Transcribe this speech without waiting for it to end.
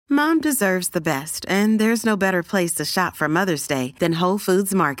Mom deserves the best, and there's no better place to shop for Mother's Day than Whole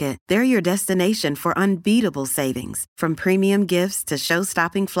Foods Market. They're your destination for unbeatable savings, from premium gifts to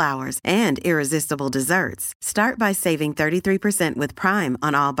show-stopping flowers and irresistible desserts. Start by saving 33% with Prime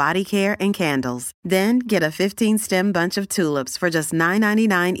on all body care and candles. Then get a 15-stem bunch of tulips for just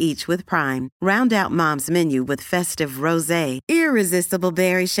 $9.99 each with Prime. Round out Mom's menu with festive rosé, irresistible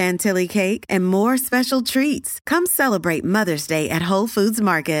berry chantilly cake, and more special treats. Come celebrate Mother's Day at Whole Foods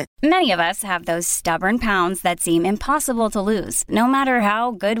Market. Many of us have those stubborn pounds that seem impossible to lose, no matter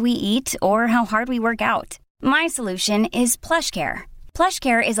how good we eat or how hard we work out. My solution is PlushCare.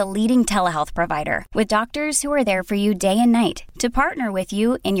 PlushCare is a leading telehealth provider with doctors who are there for you day and night to partner with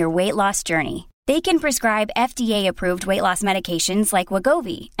you in your weight loss journey. They can prescribe FDA-approved weight loss medications like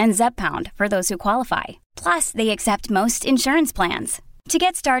Wegovy and Zepbound for those who qualify. Plus, they accept most insurance plans. To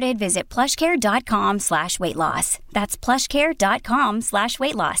get started, visit plushcare.com/weightloss. That's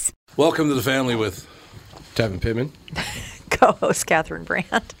plushcare.com/weightloss. Welcome to the family with Tevin Pittman, co-host Catherine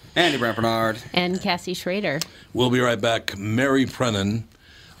Brandt, Andy Brant-Bernard, and Cassie Schrader. We'll be right back. Mary Brennan.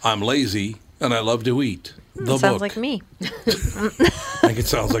 I'm lazy and I love to eat. The sounds book. like me. I think it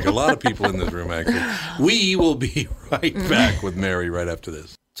sounds like a lot of people in this room, actually. We will be right back with Mary right after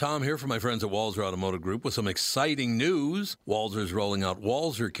this. Tom here from my friends at Walser Automotive Group with some exciting news. Walser is rolling out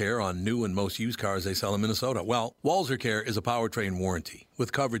Walser Care on new and most used cars they sell in Minnesota. Well, Walser Care is a powertrain warranty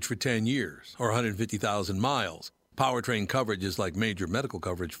with coverage for 10 years or 150,000 miles. Powertrain coverage is like major medical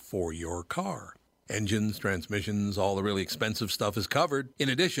coverage for your car. Engines, transmissions, all the really expensive stuff is covered. In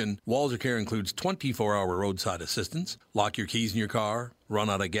addition, Walser Care includes 24-hour roadside assistance. Lock your keys in your car, run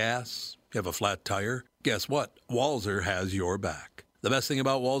out of gas, you have a flat tire. Guess what? Walser has your back. The best thing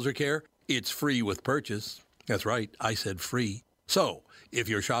about Walser Care, it's free with purchase. That's right, I said free. So, if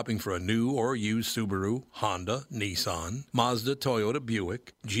you're shopping for a new or used Subaru, Honda, Nissan, Mazda, Toyota,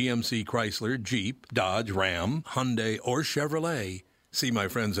 Buick, GMC, Chrysler, Jeep, Dodge, Ram, Hyundai, or Chevrolet, see my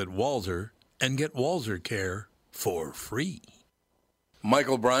friends at Walser and get Walser Care for free.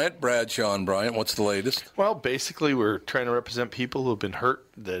 Michael Bryant, Bradshaw and Bryant, what's the latest? Well, basically, we're trying to represent people who have been hurt,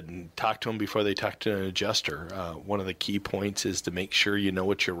 then talk to them before they talk to an adjuster. One of the key points is to make sure you know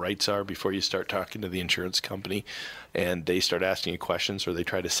what your rights are before you start talking to the insurance company, and they start asking you questions or they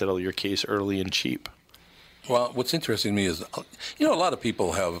try to settle your case early and cheap. Well, what's interesting to me is, a lot of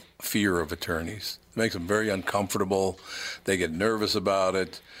people have fear of attorneys. It makes them very uncomfortable. They get nervous about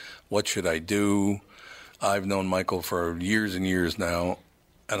it. What should I do? I've known Michael for years and years now,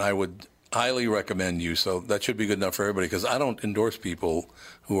 and I would highly recommend you. So that should be good enough for everybody, because I don't endorse people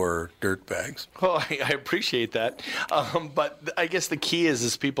who are dirtbags. Well, I appreciate that. But I guess the key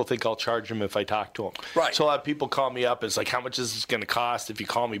is people think I'll charge them if I talk to them. Right. So a lot of people call me up. It's like, how much is this going to cost if you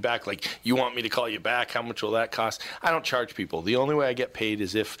call me back? Like, you want me to call you back? How much will that cost? I don't charge people. The only way I get paid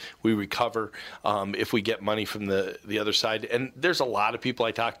is if we recover, if we get money from the other side. And there's a lot of people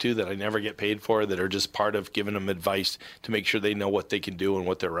I talk to that I never get paid for that are just part of giving them advice to make sure they know what they can do and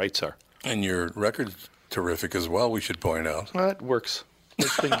what their rights are. And your record's terrific as well, we should point out. Well, it works.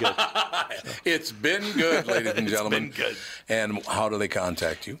 It's been good. It's been good, ladies and gentlemen. It's been good. And how do they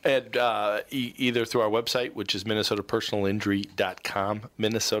contact you? At, either through our website, which is minnesotapersonalinjury.com,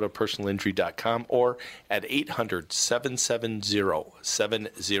 minnesotapersonalinjury.com, or at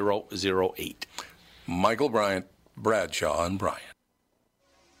 800-770-7008. Michael Bryant, Bradshaw and Bryant.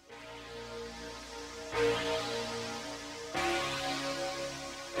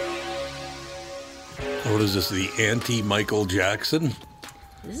 What is this, the anti-Michael Jackson?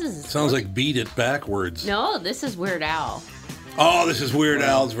 Sounds like Beat It backwards. No, this is Weird Al. Oh, this is Weird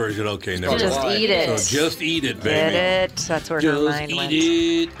Al's version. Okay, never mind. Just eat it. So just eat it, baby. Get it. That's where her mind went. Just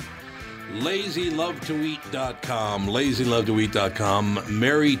eat it. LazyLoveToEat.com. LazyLoveToEat.com.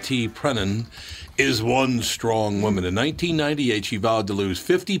 Mary T. Brennan is one strong woman. In 1998, she vowed to lose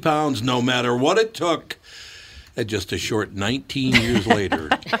 50 pounds no matter what it took. And just a short 19 years later,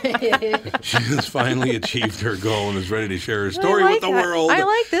 she has finally achieved her goal and is ready to share her story with the world. I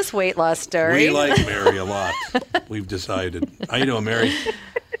like this weight loss story. We like Mary a lot. We've decided. How you doing, Mary?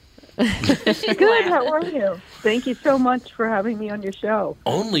 Good. How are you? Thank you so much for having me on your show.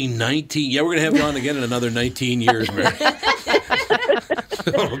 Only 19. Yeah, we're going to have you on again in another 19 years, Mary. That's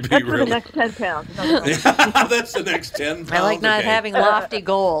for the next 10 pounds. That's the next 10 pounds. I like not having lofty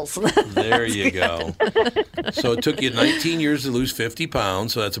goals. There you go. So it took you 19 years to lose 50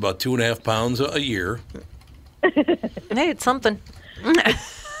 pounds, so that's about 2.5 pounds a year. Hey, it's something.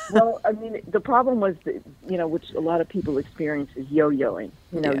 Well, I mean, the problem was, that, which a lot of people experience is yo-yoing.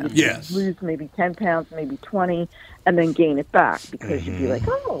 You'd Yes. lose maybe 10 pounds, maybe 20, and then gain it back because you'd be like,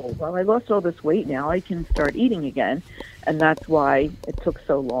 oh, well, I lost all this weight now. I can start eating again. And that's why it took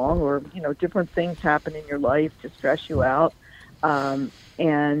so long, or, different things happen in your life to stress you out. And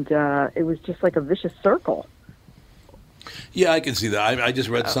it was just like a vicious circle. Yeah, I can see that. I just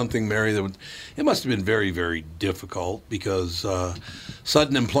read something, Mary, it must have been very, very difficult because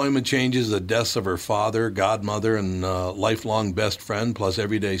sudden employment changes, the deaths of her father, godmother, and lifelong best friend, plus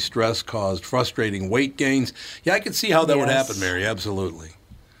everyday stress caused frustrating weight gains. Yeah, I can see how that would happen, Mary, absolutely.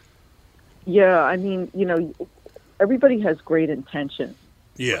 Yeah, I mean, everybody has great intentions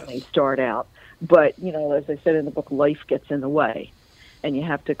Yes. when they start out. But, as I said in the book, life gets in the way. And you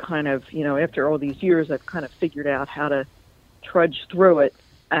have to kind of, after all these years, I've kind of figured out how to trudge through it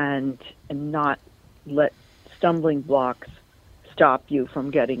and not let stumbling blocks stop you from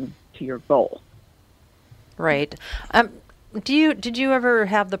getting to your goal. Right. Did you ever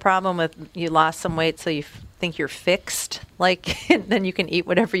have the problem with you lost some weight so you think you're fixed? Like, then you can eat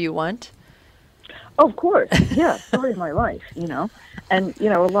whatever you want? Oh, of course. Yeah, story of my life, And,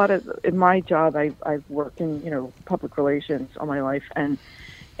 a lot of, in my job, I've worked in, public relations all my life, and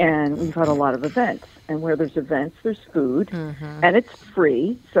we've had a lot of events. And where there's events, there's food, and it's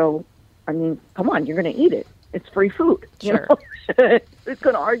free. So, I mean, come on, you're going to eat it. It's free food. Sure. Who's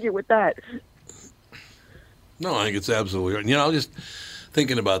going to argue with that? No, I think it's absolutely right. I'm just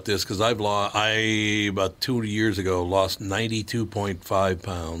thinking about this because about 2 years ago, lost 92.5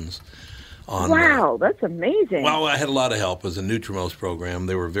 pounds. Wow, that's amazing. Well, I had a lot of help. It was a Nutrimos program.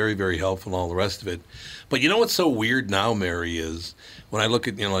 They were very, very helpful and all the rest of it. But you know what's so weird now, Mary, is when I look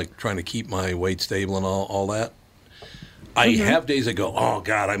at, like trying to keep my weight stable and all that, I have days I go, oh,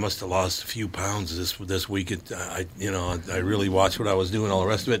 God, I must have lost a few pounds this week. I really watched what I was doing, all the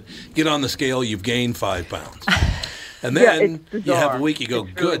rest of it. Get on the scale, you've gained 5 pounds. And then you have a week, you go,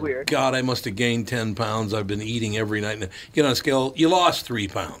 good weird. God, I must have gained 10 pounds. I've been eating every night. And get on a scale, you lost 3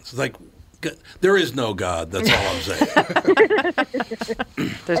 pounds. It's like, there is no God. That's all I'm saying.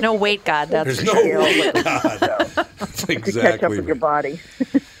 There's no weight God. There's no weight God. That's exactly to catch up with your body.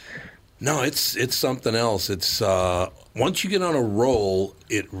 No, it's something else. It's once you get on a roll,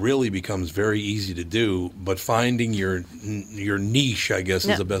 it really becomes very easy to do. But finding your niche, I guess,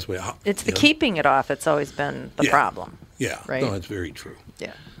 is the best way. It's the keeping it off. It's always been the problem. Yeah, right? No, it's very true.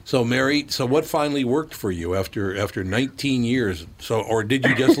 Yeah. So, Mary, what finally worked for you after 19 years? Or did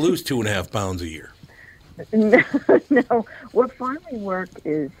you just lose 2.5 pounds a year? No, what finally worked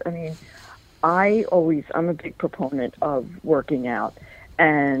is, I mean, I'm a big proponent of working out.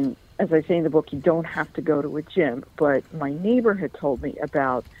 And as I say in the book, you don't have to go to a gym. But my neighbor had told me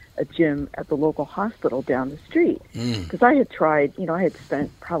about a gym at the local hospital down the street. Because I had tried, I had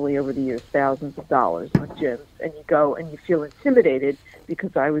spent probably over the years thousands of dollars on gyms. And you go and you feel intimidated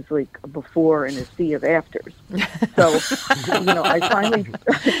because I was like a before and a sea of afters. So, I finally,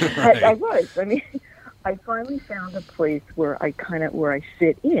 I was. I mean, I finally found a place where I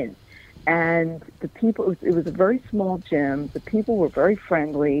fit in. And the people, it was a very small gym. The people were very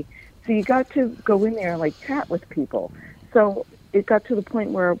friendly. So you got to go in there and like chat with people. So it got to the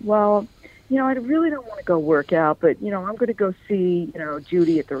point where, well, I really don't want to go work out, but, I'm going to go see,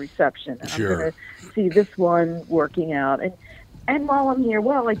 Judy at the reception. And Sure. I'm going to see this one working out. And while I'm here,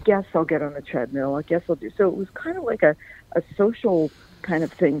 well, I guess I'll get on the treadmill. I guess I'll do. So it was kind of like a social kind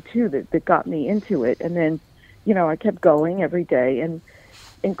of thing, too, that got me into it. And then, I kept going every day. And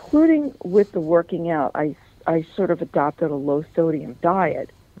including with the working out, I sort of adopted a low-sodium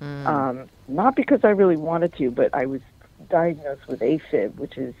diet. Not because I really wanted to, but I was diagnosed with AFib,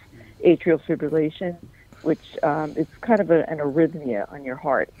 which is atrial fibrillation, which is kind of an arrhythmia on your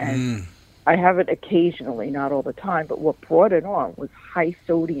heart. And I have it occasionally, not all the time, but what brought it on was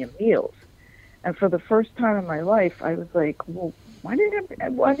high-sodium meals. And for the first time in my life, I was like, well, why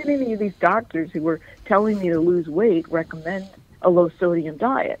didn't any of these doctors who were telling me to lose weight recommend a low-sodium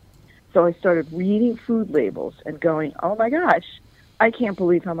diet? So I started reading food labels and going, oh, my gosh, I can't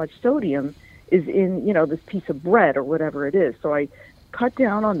believe how much sodium is in, this piece of bread or whatever it is. So I cut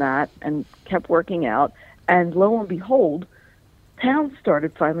down on that and kept working out. And lo and behold, pounds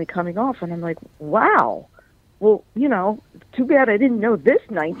started finally coming off. And I'm like, wow, well, too bad I didn't know this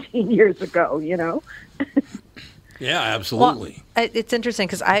 19 years ago, Yeah, absolutely. Well, it's interesting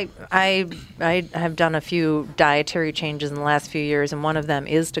because I have done a few dietary changes in the last few years, and one of them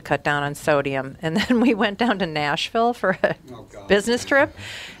is to cut down on sodium. And then we went down to Nashville for a business trip,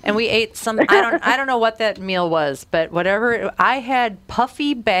 and we ate some. I don't know what that meal was, but whatever. I had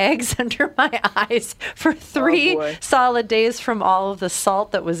puffy bags under my eyes for 3 solid days from all of the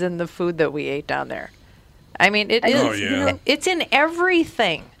salt that was in the food that we ate down there. I mean, it is. Oh, yeah. It's in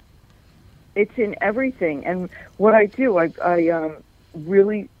everything. It's in everything. And what I do, I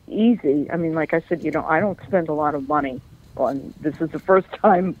really easy. I mean, like I said, I don't spend a lot of money on, this is the first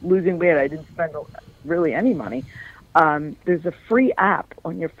time losing weight. I didn't spend really any money. There's a free app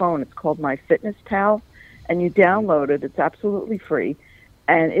on your phone. It's called MyFitnessPal, and you download it. It's absolutely free,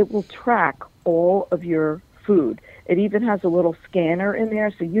 and it will track all of your food. It even has a little scanner in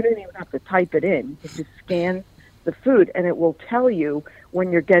there, so you don't even have to type it in. You just scan the food, and it will tell you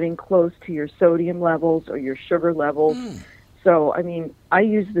when you're getting close to your sodium levels or your sugar levels. So, I mean, I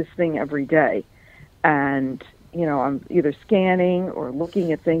use this thing every day, and I'm either scanning or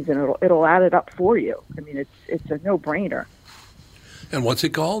looking at things, and it'll add it up for you. I mean, it's a no-brainer. And what's it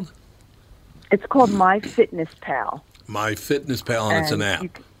called? It's called MyFitnessPal. MyFitnessPal, and it's an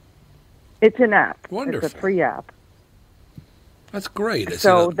app. It's an app. Wonderful. It's a free app. That's great.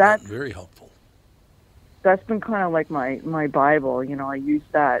 So that's very helpful. That's been kind of like my Bible. I use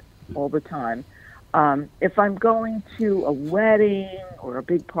that all the time. If I'm going to a wedding or a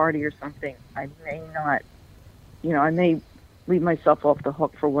big party or something, I may not, I may leave myself off the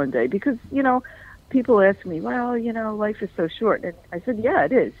hook for one day because, people ask me, well, life is so short. And I said, yeah,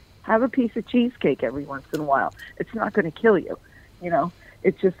 it is. Have a piece of cheesecake every once in a while. It's not going to kill you.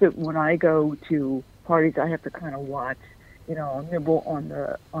 It's just that when I go to parties, I have to kind of watch, I'll nibble on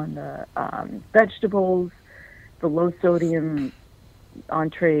the vegetables, the low sodium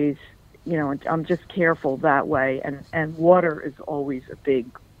entrees, I'm just careful that way. And water is always a big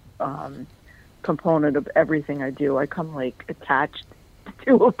component of everything I do. I come attached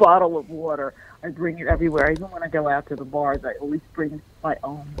to a bottle of water. I bring it everywhere. Even when I go out to the bars, I always bring my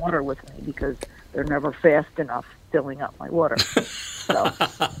own water with me because they're never fast enough filling up my water. So.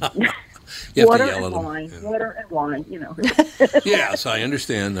 Water and wine, water and wine, Yes, I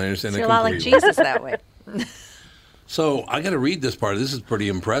understand. It's a lot like Jesus that way. So I got to read this part. This is pretty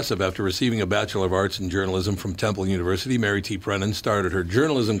impressive. After receiving a Bachelor of Arts in Journalism from Temple University, Mary T. Brennan started her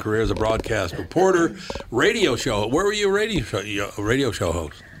journalism career as a broadcast reporter, radio show. Where were you a radio show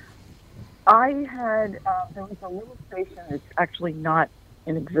host? I had, there was a little station that's actually not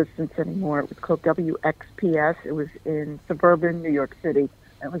in existence anymore. It was called WXPS. It was in suburban New York City.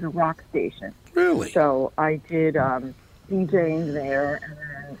 It was a rock station. Really? So I did DJing there, and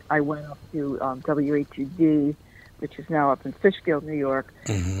then I went up to WHUD, which is now up in Fishkill, New York,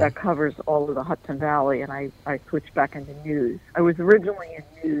 that covers all of the Hudson Valley, and I switched back into news. I was originally in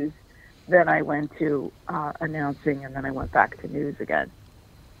news, then I went to announcing, and then I went back to news again.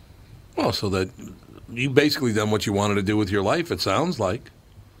 Well, so that you basically done what you wanted to do with your life, it sounds like.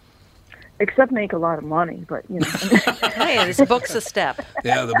 Except make a lot of money, but, Hey, this book's a step.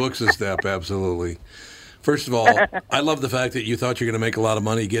 Yeah, the book's a step, absolutely. First of all, I love the fact that you thought you were going to make a lot of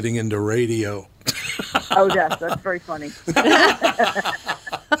money getting into radio. Oh, yes, that's very funny.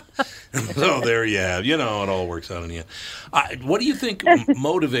 So there you have, it all works out in the end. What do you think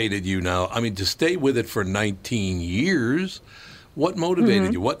motivated you now? I mean, to stay with it for 19 years, what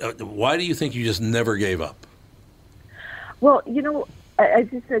motivated you? Why do you think you just never gave up? Well, I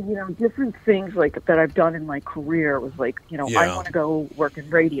just said, different things like that I've done in my career was like, I want to go work in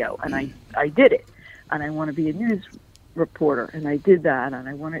radio, and I did it, and I want to be a news reporter, and I did that, and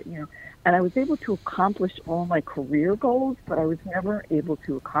I want to, and I was able to accomplish all my career goals, but I was never able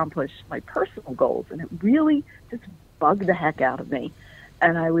to accomplish my personal goals, and it really just bugged the heck out of me.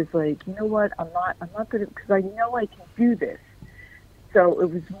 And I was like, you know what, I'm not going to, because I know I can do this. So it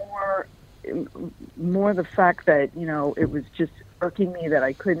was more the fact that, it was just irking me that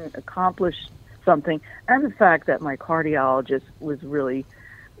I couldn't accomplish something, and the fact that my cardiologist was really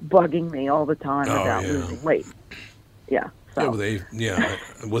bugging me all the time about losing weight. Yeah. So. Yeah,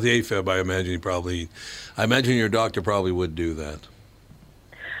 with AFib, I imagine your doctor probably would do that.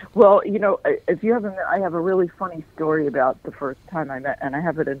 Well, if you haven't, I have a really funny story about the first time I met, and I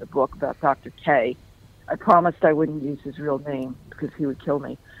have it in the book about Dr. K. I promised I wouldn't use his real name because he would kill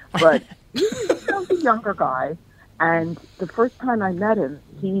me. But he was a younger guy, and the first time I met him,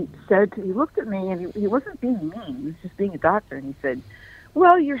 he looked at me, and he wasn't being mean. He was just being a doctor, and he said,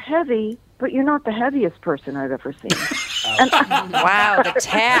 well, you're heavy, but you're not the heaviest person I've ever seen. Wow, the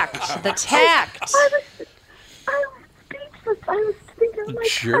tact. I was speechless. I was thinking, oh my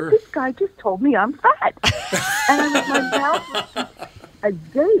Sure. God, this guy just told me I'm fat. And my mouth was just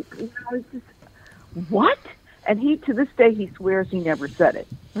agape. I was just, what? And he, to this day, he swears he never said it.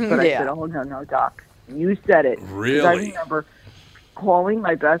 But I said, oh, no, Doc, you said it. 'Cause Really? I remember calling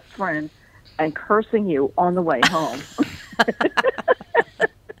my best friend and cursing you on the way home.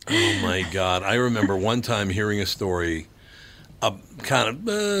 Oh, my God. I remember one time hearing a story, a kind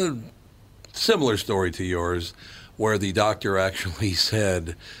of similar story to yours, where the doctor actually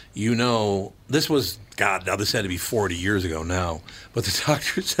said, this was, God, now this had to be 40 years ago now, but the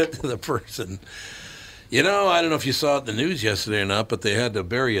doctor said to the person, I don't know if you saw it in the news yesterday or not, but they had to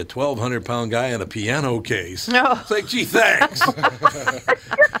bury a 1,200-pound guy in a piano case. No. It's like, gee, thanks.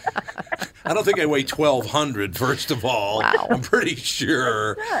 I don't think I weigh 1,200, first of all. Wow. I'm pretty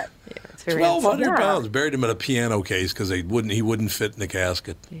sure. It's very 1,200 pounds. Buried him in a piano case because he wouldn't fit in the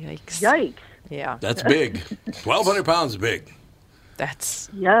casket. Yikes. Yikes. Yeah. That's big. 1,200 pounds is big. That's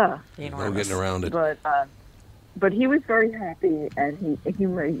Yeah. No enormous. getting around it. But he was very happy, and he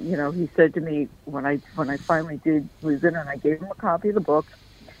said to me when I finally did lose it, and I gave him a copy of the book,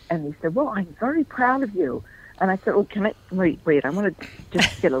 and he said, "Well, I'm very proud of you." And I said, "Well, can I wait? I want to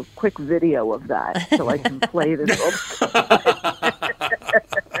just get a quick video of that so I can play this book."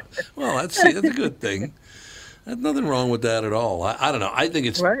 Well, that's a good thing. There's nothing wrong with that at all. I don't know. I think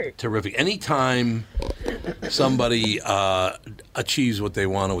it's terrific. Anytime somebody achieves what they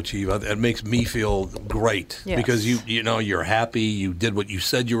want to achieve, it makes me feel great because you're happy. You did what you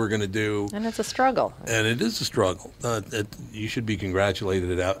said you were going to do, and it's a struggle. And it is a struggle. You should be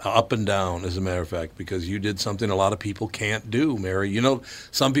congratulated up and down, as a matter of fact, because you did something a lot of people can't do, Mary.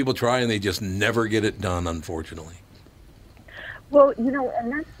 Some people try and they just never get it done, unfortunately. Well,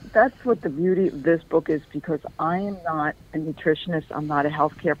 and that's what the beauty of this book is, because I am not a nutritionist. I'm not a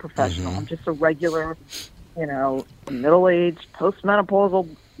healthcare professional. I'm just a regular, middle-aged, postmenopausal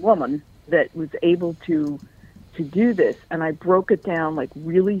woman that was able to do this. And I broke it down like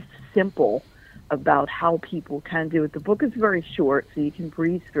really simple about how people can do it. The book is very short, so you can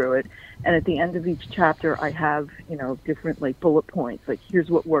breeze through it. And at the end of each chapter, I have, different like bullet points, like here's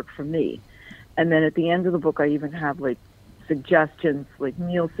what worked for me. And then at the end of the book, I even have like suggestions, like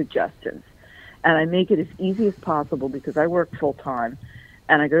meal suggestions. And I make it as easy as possible because I work full time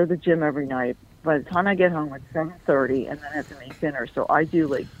and I go to the gym every night. By the time I get home, it's 7:30, and then I have to make dinner. So I do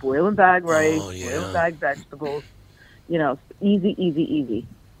like boil and bag rice, boil and bag vegetables, easy.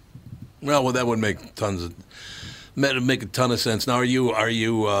 Well, that would make a ton of sense. Now, do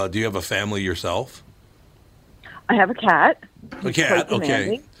you have a family yourself? I have a cat. A cat,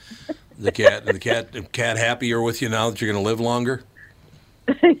 okay. The cat happier with you now that you're going to live longer?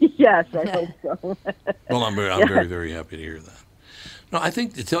 Yes, I hope so. Well, I'm very, very happy to hear that. No, I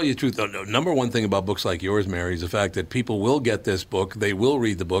think, to tell you the truth, the number one thing about books like yours, Mary, is the fact that people will get this book, they will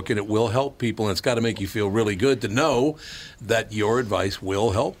read the book, and it will help people, and it's got to make you feel really good to know that your advice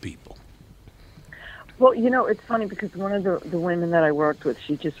will help people. Well, it's funny because one of the women that I worked with,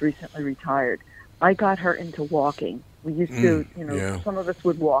 she just recently retired. I got her into walking. We used to, some of us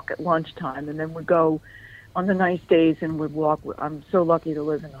would walk at lunchtime, and then we'd go on the nice days and would walk. I'm so lucky to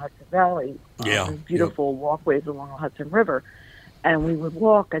live in the Hudson Valley. There's beautiful walkways along the Hudson River. And we would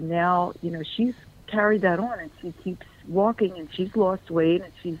walk, and now, she's carried that on, and she keeps walking, and she's lost weight,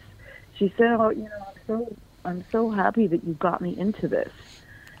 and she said, I'm so happy that you got me into this.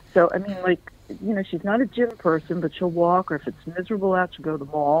 So, I mean, she's not a gym person, but she'll walk, or if it's miserable out, she'll go to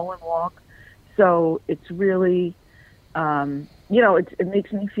the mall and walk. So it's really, it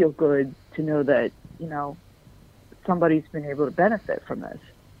makes me feel good to know that, somebody's been able to benefit from this.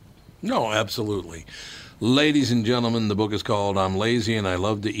 No, absolutely. Ladies and gentlemen, the book is called I'm Lazy and I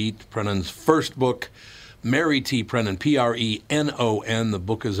Love to Eat, Prennan's first book, Mary T. Prennan, Prenon. The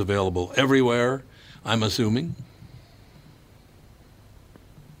book is available everywhere, I'm assuming.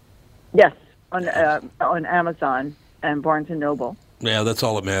 Yes, on Amazon and Barnes & Noble. Yeah, that's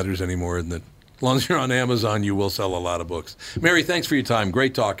all that matters anymore, isn't it? As long as you're on Amazon, you will sell a lot of books. Mary, thanks for your time.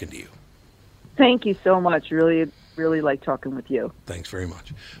 Great talking to you. Thank you so much. Really, really like talking with you. Thanks very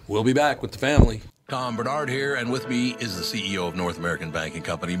much. We'll be back with the family. Tom Bernard here, and with me is the CEO of North American Banking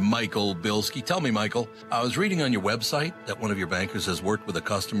Company, Michael Bilski. Tell me, Michael, I was reading on your website that one of your bankers has worked with a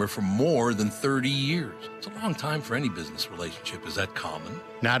customer for more than 30 years. It's a long time for any business relationship. Is that common?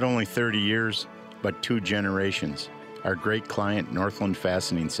 Not only 30 years, but 2 generations. Our great client, Northland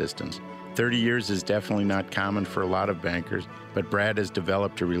Fastening Systems. 30 years is definitely not common for a lot of bankers, but Brad has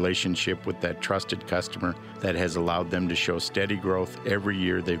developed a relationship with that trusted customer that has allowed them to show steady growth every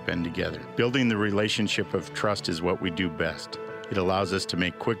year they've been together. Building the relationship of trust is what we do best. It allows us to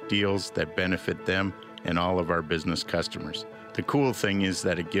make quick deals that benefit them and all of our business customers. The cool thing is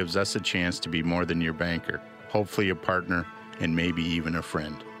that it gives us a chance to be more than your banker, hopefully a partner, and maybe even a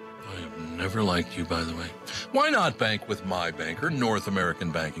friend. I have never liked you, by the way. Why not bank with my banker, North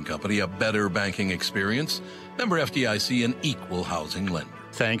American Banking Company, a better banking experience? Member FDIC, an equal housing lender.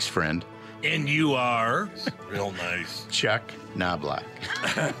 Thanks, friend. And you are? Real nice. Chuck Knobloch.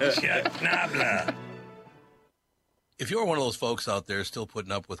 Chuck Knobloch. If you're one of those folks out there still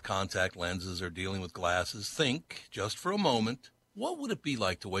putting up with contact lenses or dealing with glasses, think, just for a moment, what would it be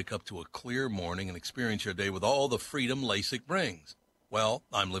like to wake up to a clear morning and experience your day with all the freedom LASIK brings? Well,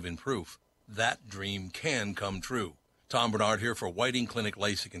 I'm living proof. That dream can come true. Tom Bernard here for Whiting Clinic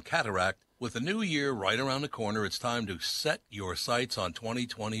LASIK and Cataract. With the new year right around the corner, it's time to set your sights on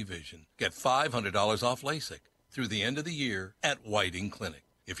 20/20 vision. Get $500 off LASIK through the end of the year at Whiting Clinic.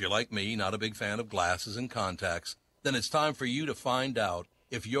 If you're like me, not a big fan of glasses and contacts, then it's time for you to find out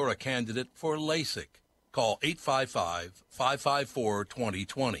if you're a candidate for LASIK. Call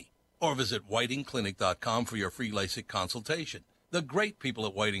 855-554-2020 or visit whitingclinic.com for your free LASIK consultation. The great people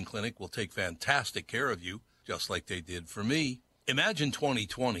at Whiting Clinic will take fantastic care of you, just like they did for me. Imagine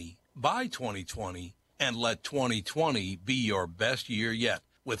 2020, buy 2020, and let 2020 be your best year yet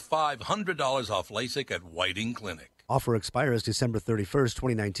with $500 off LASIK at Whiting Clinic. Offer expires December 31st,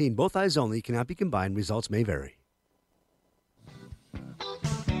 2019. Both eyes only, cannot be combined. Results may vary.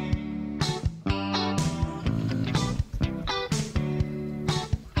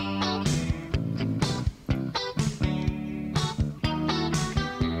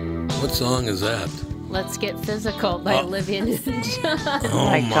 What song is that? Let's Get Physical by Olivia Newton-John. Oh,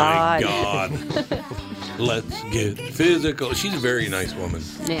 my God. Let's get physical. She's a very nice woman.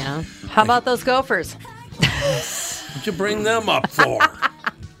 Yeah. How about those Gophers? What'd you bring them up for?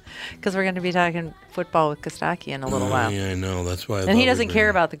 Because we're going to be talking football with Kostaki in a little while. Yeah, I know. That's why. And he doesn't care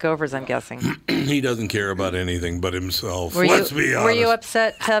about the Gophers, I'm guessing. He doesn't care about anything but himself. Let's be honest. Were you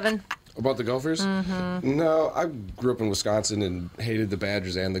upset, Tevin? About the Gophers? Mm-hmm. No, I grew up in Wisconsin and hated the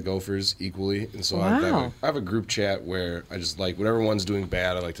Badgers and the Gophers equally. And so I have a group chat where I just like, whenever one's doing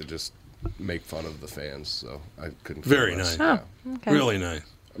bad, I like to just make fun of the fans. So I couldn't. Very nice. Oh, okay. Really nice.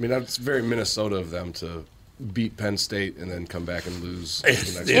 I mean, it's very Minnesota of them to beat Penn State and then come back and lose.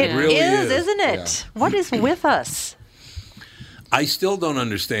 It really is, isn't it? Yeah. What is with us? I still don't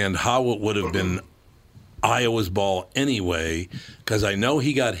understand how it would have been Iowa's ball anyway, because I know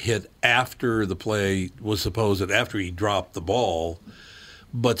he got hit after the play was supposed, after he dropped the ball,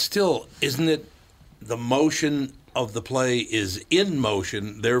 but still, isn't it the motion of the play is in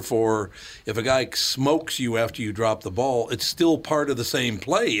motion, therefore, if a guy smokes you after you drop the ball, it's still part of the same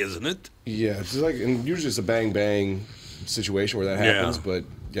play, isn't it? Yeah, it's like, and usually it's a bang-bang situation where that happens, but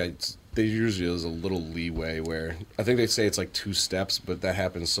yeah, there usually is a little leeway where, I think they say it's like 2 steps, but that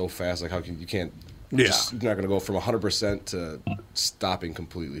happens so fast, like you can't, you're not going to go from 100% to stopping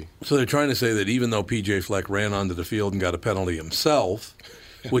completely. So they're trying to say that even though P.J. Fleck ran onto the field and got a penalty himself,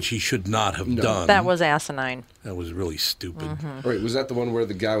 which he should not have done. That was asinine. That was really stupid. Mm-hmm. Wait, was that the one where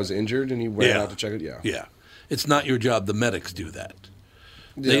the guy was injured and he went out to check it? Yeah. It's not your job. The medics do that.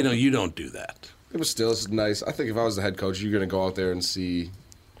 Yeah. They know you don't do that. It was still nice. I think if I was the head coach, you're going to go out there and see.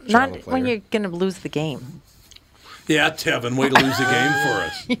 Not when you're going to lose the game. Yeah, Tevin, way to lose the game for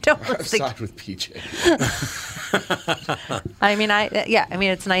us. You don't I've sided with PJ. I mean,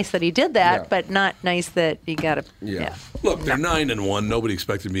 it's nice that he did that, but not nice that he got a. Yeah. Look, they're 9-1. Nobody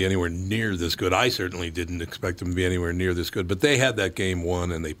expected them to be anywhere near this good. I certainly didn't expect them to be anywhere near this good. But they had that game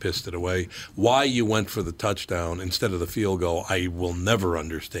won, and they pissed it away. Why you went for the touchdown instead of the field goal, I will never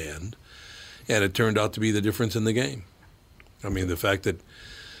understand. And it turned out to be the difference in the game. I mean, the fact that,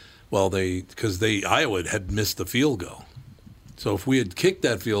 Iowa had missed the field goal. So if we had kicked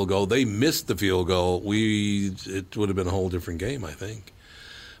that field goal, they missed the field goal, it would have been a whole different game, I think.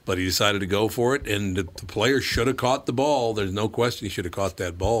 But he decided to go for it, and the player should have caught the ball. There's no question he should have caught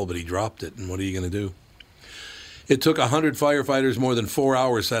that ball, but he dropped it, and what are you going to do? It took 100 firefighters more than 4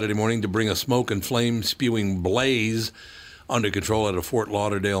 hours Saturday morning to bring a smoke and flame-spewing blaze under control at a Fort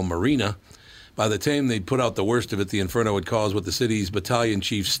Lauderdale marina. By the time they'd put out the worst of it, the inferno had caused what the city's battalion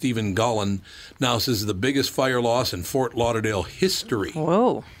chief, Stephen Gollan, now says is the biggest fire loss in Fort Lauderdale history.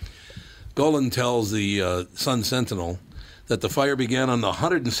 Whoa. Gollan tells the Sun-Sentinel that the fire began on the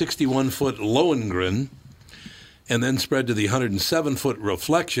 161-foot Lohengrin and then spread to the 107-foot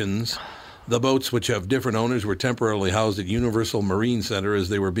Reflections. The boats, which have different owners, were temporarily housed at Universal Marine Center as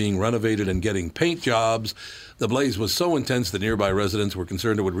they were being renovated and getting paint jobs. The blaze was so intense that nearby residents were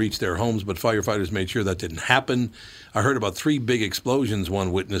concerned it would reach their homes, but firefighters made sure that didn't happen. I heard about 3 big explosions,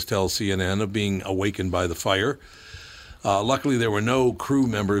 one witness tells CNN, of being awakened by the fire. Luckily, there were no crew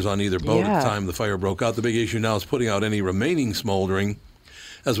members on either boat at the time the fire broke out. The big issue now is putting out any remaining smoldering,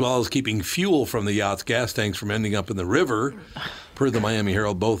 as well as keeping fuel from the yacht's gas tanks from ending up in the river. Per the Miami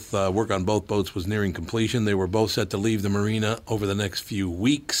Herald, both work on both boats was nearing completion. They were both set to leave the marina over the next few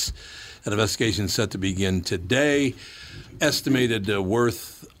weeks. An investigation is set to begin today. Estimated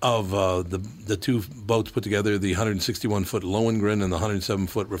worth of the two boats put together, the 161-foot Lohengrin and the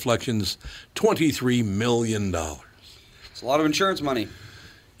 107-foot Reflections, $23 million. It's a lot of insurance money.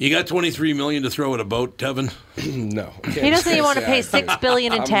 You got $23 million to throw at a boat, Tevin? No. He doesn't even want to pay $6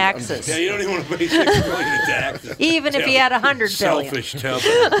 billion in taxes. Yeah, you don't even want to pay $6 billion in taxes. Even if he had $100 billion. Selfish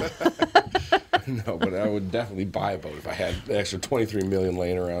Tevin. No, but I would definitely buy a boat if I had the extra $23 million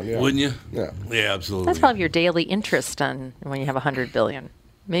laying around. Yeah. Wouldn't you? Yeah. Yeah, absolutely. That's probably your daily interest on when you have $100 billion.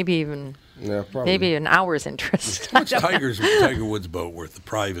 Maybe even maybe an hour's interest. What's Tiger Woods' boat worth? The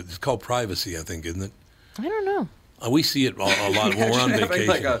private. It's called Privacy, I think, isn't it? I don't know. We see it a lot when we're on vacation.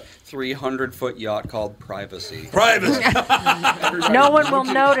 Like a 300-foot yacht called Privacy. Privacy. No one will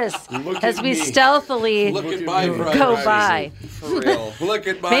notice as we stealthily Look at my go by. For real. Look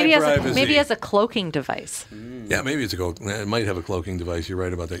at my Privacy. Maybe as a cloaking device. Yeah, maybe it might have a cloaking device. You're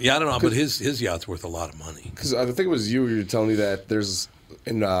right about that. Yeah, I don't know, but his yacht's worth a lot of money. Because I think it was you were telling me that there's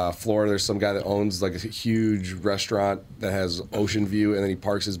in Florida, there's some guy that owns like a huge restaurant that has ocean view, and then he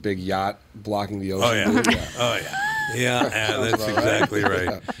parks his big yacht blocking the ocean view. Yeah. Oh, yeah. Yeah, that's exactly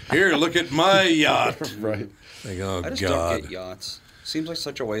right. Here, look at my yacht. Right. Like, oh, I just God. don't get yachts. Seems like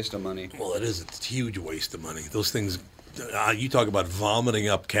such a waste of money. Well, it is. It's a huge waste of money. Those things, you talk about vomiting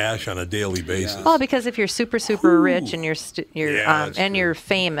up cash on a daily basis. Yeah. Well, because if you're super rich and you're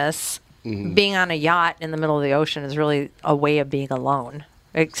famous, being on a yacht in the middle of the ocean is really a way of being alone,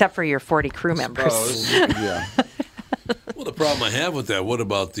 except for your 40 crew members. Yeah. Well, the problem I have with that, what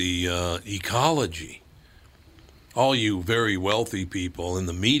about the ecology? All you very wealthy people in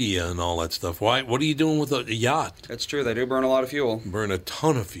the media and all that stuff. What are you doing with a yacht? That's true. They do burn a lot of fuel. Burn a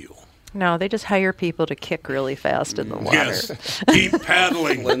ton of fuel. No, they just hire people to kick really fast in the water. Yes. Keep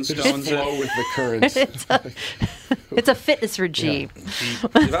paddling. Flintstones flow with the currents. It's a fitness regime. Yeah.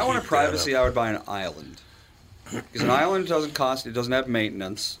 If I wanted privacy, I would buy an island. Because an island doesn't have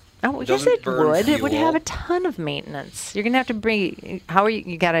maintenance. Oh, yes, it would. Fuel. It would have a ton of maintenance. You're going to have to bring.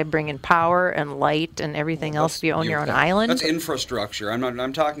 You got to bring in power and light and everything else if you own your own island. That's infrastructure.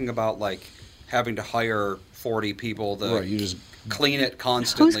 I'm talking about like having to hire 40 people to you just clean it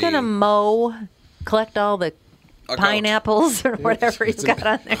constantly. Who's going to mow, collect all the pineapples or whatever he's got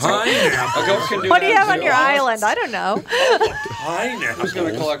on there? Pineapples. What do you have on your island? I don't know. Pineapples. Who's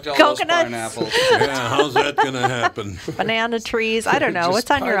going to collect all Coconuts? those pineapples? Yeah, how's that going to happen? Banana trees. I don't know.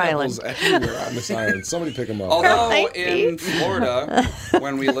 What's on your island? Everywhere on this island. Somebody pick them up. Although in Florida,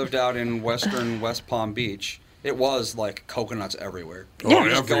 when we lived out in West Palm Beach, it was like coconuts everywhere. Yeah, you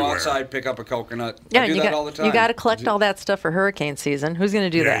just go outside, pick up a coconut. Yeah, I do that all the time. You got to collect all that stuff for hurricane season. Who's going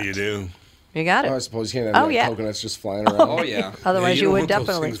to do that? Yeah, you do. You got it. I suppose you can't have coconuts just flying around. Oh, yeah. Otherwise, you you would want those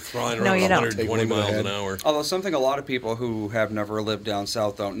definitely. things flying No, around you don't. 120 miles an hour. Although something a lot of people who have never lived down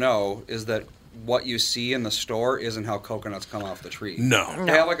south don't know is that what you see in the store isn't how coconuts come off the tree. No.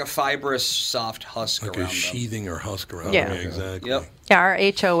 They have like a fibrous, soft husk like around a sheathing or husk around Yeah. them. Yeah, exactly. Yep. Yeah, our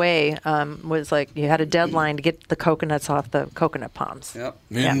HOA was like you had a deadline to get the coconuts off the coconut palms. Yep.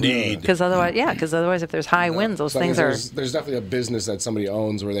 Indeed. Because otherwise, if there's high winds, those things are. There's definitely a business that somebody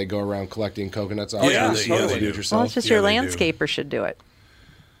owns where they go around collecting coconuts. Off they do do. it yourself. Well, it's just your landscaper should do it.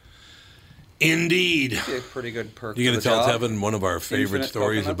 Indeed. A pretty good perk. You going to tell job. Tevin one of our favorite Infinite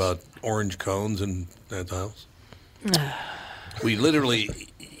stories coconuts? about orange cones in that house? We literally,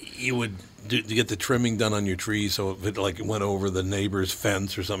 you would to get the trimming done on your tree, so if it went over the neighbor's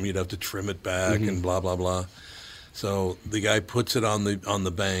fence or something, you'd have to trim it back and blah blah blah. So the guy puts it on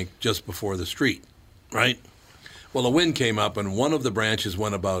the bank just before the street, right? Well, the wind came up and one of the branches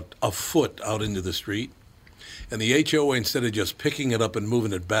went about a foot out into the street. And the HOA, instead of just picking it up and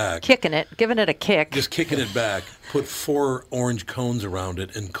moving it back, giving it a kick, just kicking it back, put 4 orange cones around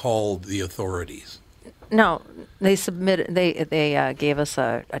it and called the authorities. No, they submitted. They gave us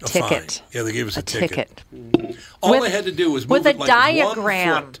a ticket. Fine. Yeah, they gave us a ticket. All they had to do was move with it a like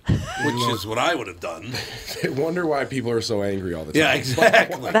diagram, 1 foot, which is what I would have done. They wonder why people are so angry all the time. Yeah,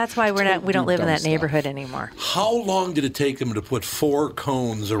 exactly. That's why we don't live in that neighborhood anymore. How long did it take them to put 4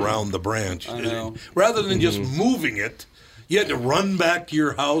 cones around the branch? I know. Rather than just moving it, you had to run back to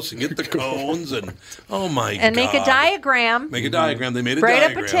your house and get the cones and oh my god! And make a diagram. Make a diagram. They made a write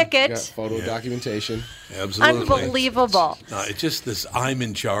diagram. Write up a ticket. Yeah, photo documentation. Absolutely. Unbelievable. No, it's just this. I'm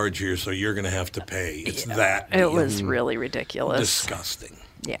in charge here, so you're going to have to pay. It's that. It was really ridiculous. Disgusting.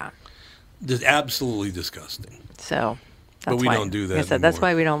 Yeah. Absolutely disgusting. So But we don't do that Like I said, that's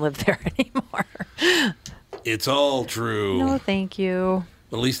why we don't live there anymore. It's all true. No, thank you.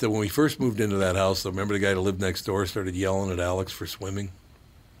 At least when we first moved into that house, remember the guy that lived next door started yelling at Alex for swimming?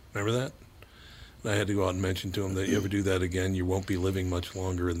 Remember that? And I had to go out and mention to him that you ever do that again, you won't be living much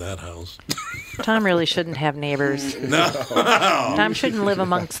longer in that house. Tom really shouldn't have neighbors. No. Tom shouldn't live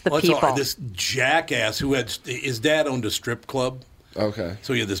amongst the people. This jackass who had his dad owned a strip club. Okay.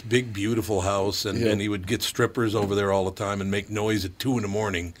 So he had this big, beautiful house, and he would get strippers over there all the time and make noise at 2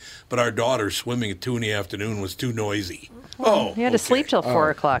 a.m. But our daughter swimming at 2 p.m. was too noisy. You had to sleep till 4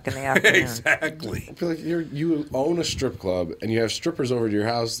 o'clock in the afternoon. Exactly. I feel like you own a strip club and you have strippers over to your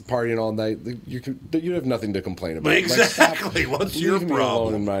house partying all night. You have nothing to complain about. Exactly. What's your Leave me problem?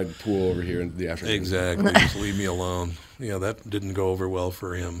 alone in my pool over here in the afternoon. Exactly. Just leave me alone. Yeah, that didn't go over well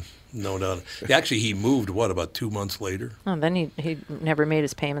for him. No doubt. Actually, he moved, about 2 months later? Oh, then he never made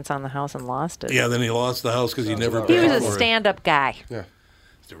his payments on the house and lost it. Yeah, then he lost the house because he never He paid for it. was a stand-up guy. Yeah.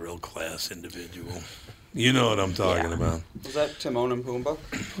 He's a real class individual. You know what I'm talking about. Was that Timon and Pumbaa?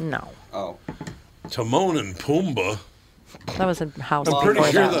 No. Oh. Timon and Pumbaa? That was a house I'm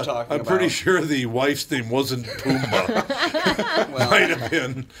before I'm pretty sure the wife's name wasn't Pumbaa. Might have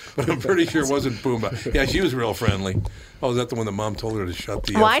been, but I'm pretty sure it wasn't Pumbaa. Yeah, she was real friendly. Oh, is that the one that Mom told her to shut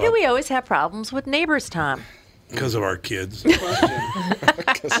the Why F do up? we always have problems with neighbors, Tom? Because of our kids.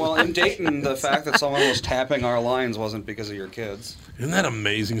 Well, in Dayton, the fact that someone was tapping our lines wasn't because of your kids. Isn't that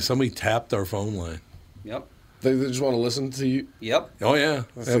amazing? Somebody tapped our phone line. Yep. They just want to listen to you? Yep. Oh, yeah.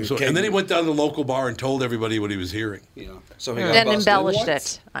 Absolutely. And then he went down to the local bar and told everybody what he was hearing. Yeah. So he got Then busted. embellished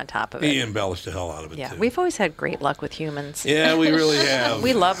it on top of it. He embellished the hell out of it, Yeah, too. we've always had great luck with humans. Yeah, we really have.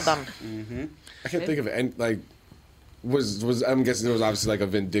 We love them. Mm-hmm. I can't think of any, was I'm guessing there was obviously a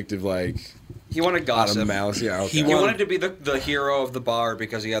vindictive, He wanted gossip. out of malice. Yeah, okay. He wanted to be the hero of the bar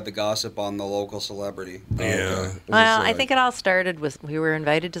because he had the gossip on the local celebrity. Yeah. Well, I think it all started with we were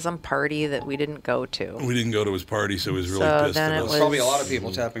invited to some party that we didn't go to. We didn't go to his party, so he was really So pissed then at it us. was- Probably a lot of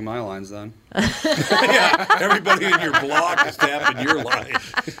people tapping my lines then. Yeah, everybody in your block is tapping your line.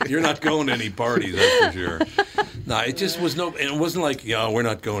 You're not going to any parties, that's for sure. No, it just was it wasn't like, we're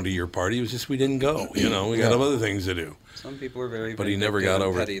not going to your party. It was just we didn't go. We got other things to do. Some people are very But he never vindictive got and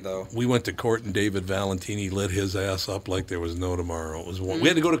over petty, it. though. We went to court and David Valentini lit his ass up like there was no tomorrow. It was we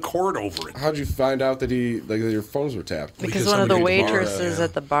had to go to court over it. How'd you find out that that your phones were tapped? Because one of the somebody at the bar, waitresses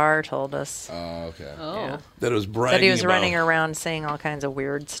at the bar told us okay. Yeah. That it was bragging that he was about. running around saying all kinds of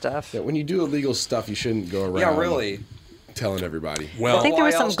weird stuff. Yeah, when you do illegal stuff, you shouldn't go around. Yeah, really. Telling everybody. Well, I think there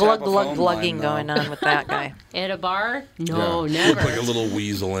was why some else glug tap a glug phone glugging line, though? going on with that guy. At a bar? No, Yeah. He never. looked like a little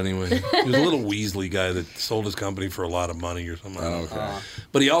weasel anyway. He was a little Weasley guy that sold his company for a lot of money or something. I don't know.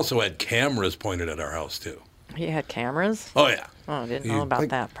 But he also had cameras pointed at our house, too. He had cameras? Oh, yeah. Oh, I didn't know about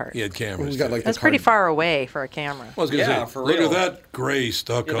that part. He had cameras. He's got, too. That's pretty far away for a camera. I was going to Yeah, say, for look real. at that gray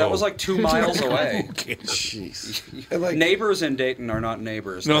stucco. Yeah, that was like 2 miles away. Who cares? Jeez. Neighbors in Dayton are not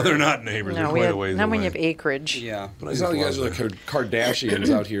neighbors. No, they're not neighbors. They're No, quite a ways not away. when you have acreage. Yeah. But I It's just not like you guys are love like Kardashians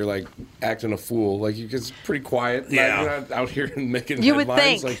out here, acting a fool. It's pretty quiet. Yeah. You're not out here and making You would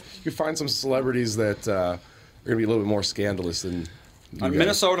headlines. think. You find some celebrities that are going to be a little bit more scandalous than you guys.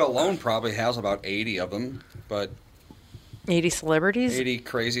 Minnesota alone probably has about 80 of them, but 80 celebrities? 80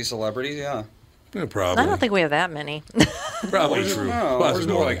 crazy celebrities, yeah. Yeah, probably. I don't think we have that many. Probably true. No,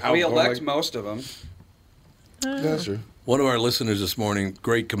 Possibly. we elect most of them. That's true. One of our listeners this morning,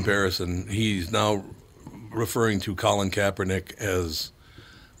 great comparison. He's now referring to Colin Kaepernick as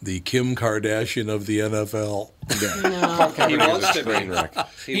the Kim Kardashian of the NFL. He wants to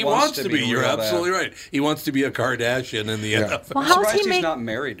be. He wants to be. You're real bad. absolutely right. He wants to be a Kardashian in the NFL. Well, I'm how's surprised he he's make- not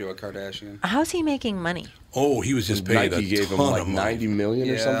married to a Kardashian. How's he making money? Oh, he was just paid Nike a gave him ton like of money. $90 million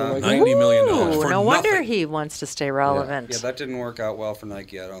or Yeah. something like that. $90 million Ooh, for no wonder nothing. he wants to stay relevant. Yeah, that didn't work out well for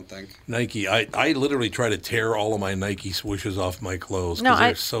Nike, I don't think. Nike. I literally try to tear all of my Nike swooshes off my clothes No, because I-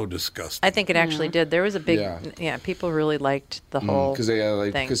 they're so disgusting. I think it actually did. There was a big, Yeah. people really liked the whole Because they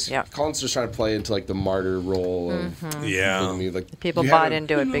thing. because Yeah. Colin's just trying to play into the martyr role of Yeah. People you bought had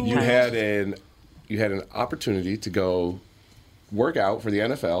into it big you time. you had an opportunity to go work out for the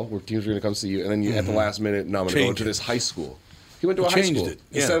NFL where teams were going to come see you, and then you at the last minute, no, I'm going to go Changed to it. this high school. He went to a He high changed school it,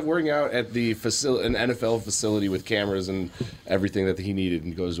 yeah. instead of working out at the an NFL facility with cameras and everything that he needed,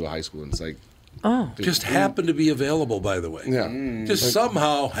 and goes to a high school, and it's like, oh, Just happened to be available, by the way. yeah. Just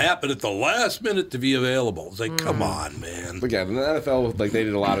somehow happened at the last minute to be available. It's like, come on, man. But yeah, in the NFL, they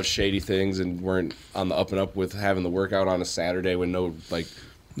did a lot of shady things and weren't on the up and up with having the workout on a Saturday when no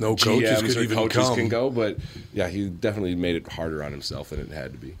No coaches GMs could or even coaches come. can go. But yeah, he definitely made it harder on himself than it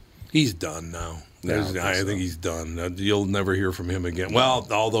had to be. He's done now. I think he's done. You'll never hear from him again. Well,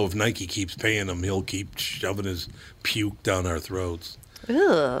 although if Nike keeps paying him, he'll keep shoving his puke down our throats.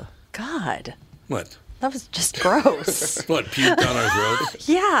 Ugh, God. What? That was just gross. What, puke down our throats?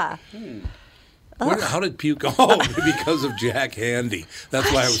 Yeah. How did puke? Oh, because of Jack Handy.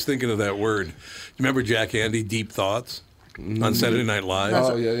 That's why I was thinking of that word. Remember Jack Handy, Deep Thoughts, on Saturday Night Live?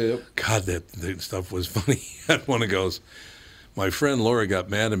 Oh, yeah. God, that stuff was funny. That one goes, my friend Laura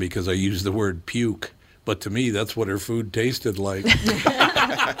got mad at me because I used the word puke, but to me, that's what her food tasted like.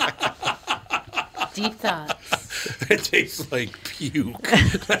 Deep thoughts. It tastes like puke.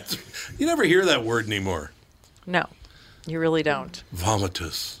 You never hear that word anymore. No, you really don't.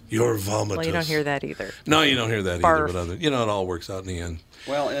 Vomitus. You're vomitus. Well, you don't hear that either. No, you don't hear that Barf. either. But it all works out in the end.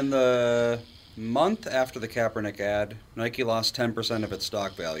 Well, in the month after the Kaepernick ad, Nike lost 10% of its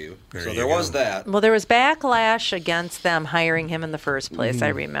stock value. There was that. Well, there was backlash against them hiring him in the first place, I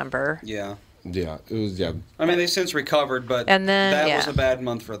remember. Yeah. Yeah, it was. Yeah, I mean, they've since recovered, but and then, that was a bad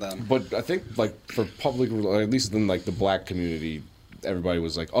month for them. But I think, for public, at least in the black community, everybody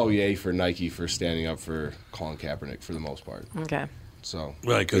was like, "Oh, yay for Nike for standing up for Colin Kaepernick," for the most part. Okay. So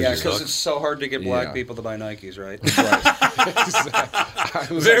right, because it's so hard to get black people to buy Nikes, right?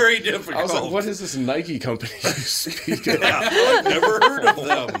 Very difficult. I was like, "What is this Nike company you speak of?" I've never heard of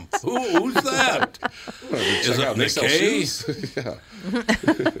them. Who's that? Is it Nikkei?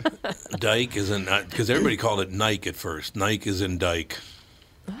 Dyke isn't, because everybody called it Nike at first. Nike is in Dyke.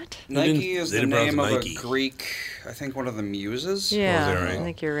 What? Nike is the name of a Greek, I think one of the muses. Yeah, right? I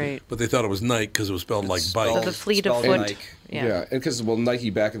think you're right. But they thought it was Nike because it was spelled like bike. So the fleet of foot. Yeah, because Nike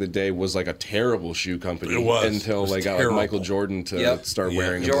back in the day was like a terrible shoe company. It was. Until they got Michael Jordan to start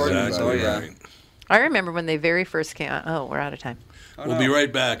wearing them. Exactly right. I remember when they very first came out. Oh, we're out of time. We'll be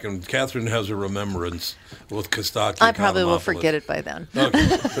right back, and Catherine has a remembrance with Kostaki. I probably will forget it by then.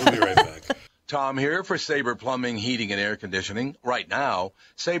 Okay, we'll be right back. Tom here for Sabre Plumbing, Heating, and Air Conditioning. Right now,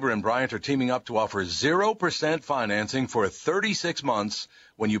 Sabre and Bryant are teaming up to offer 0% financing for 36 months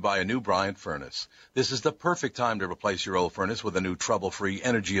when you buy a new Bryant furnace. This is the perfect time to replace your old furnace with a new trouble-free,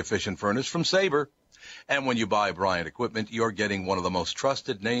 energy-efficient furnace from Sabre. And when you buy Bryant equipment, you're getting one of the most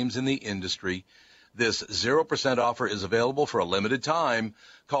trusted names in the industry. This 0% offer is available for a limited time.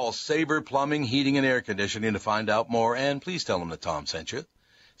 Call Sabre Plumbing, Heating, and Air Conditioning to find out more, and please tell them that Tom sent you.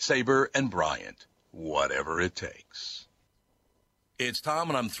 Sabre and Bryant, whatever it takes. It's Tom,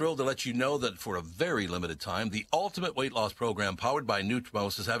 and I'm thrilled to let you know that for a very limited time, the Ultimate Weight Loss Program powered by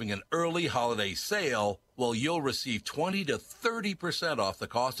Nutrimos is having an early holiday sale. Well, you'll receive 20 to 30% off the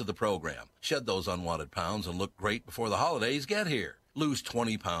cost of the program. Shed those unwanted pounds and look great before the holidays get here. Lose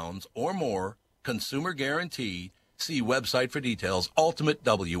 20 pounds or more. Consumer guaranteed. See website for details,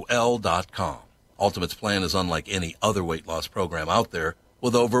 ultimatewl.com. Ultimate's plan is unlike any other weight loss program out there,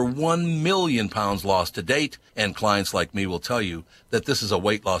 with over 1 million pounds lost to date, and clients like me will tell you that this is a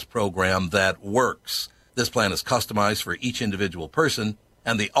weight loss program that works. This plan is customized for each individual person,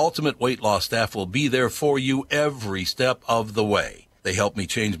 and the Ultimate Weight Loss staff will be there for you every step of the way. They helped me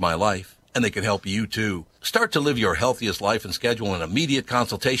change my life, and they can help you too. Start to live your healthiest life and schedule an immediate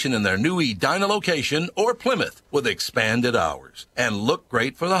consultation in their new Edina location or Plymouth with expanded hours. And look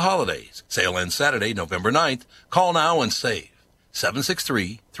great for the holidays. Sale ends Saturday, November 9th. Call now and save.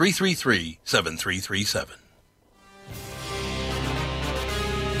 763-333-7337.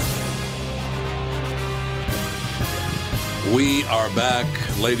 We are back,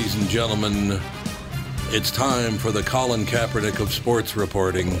 ladies and gentlemen. It's time for the Colin Kaepernick of sports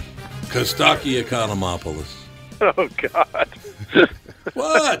reporting. Kostaki Economopoulos. Oh, God.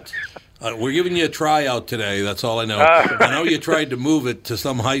 What? We're giving you a tryout today. That's all I know. I know you tried to move it to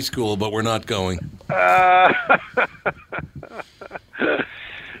some high school, but we're not going.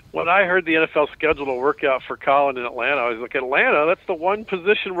 When I heard the NFL scheduled a workout for Colin in Atlanta, I was like, Atlanta, that's the one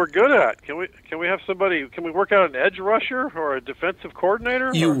position we're good at. Can we have somebody, can we work out an edge rusher or a defensive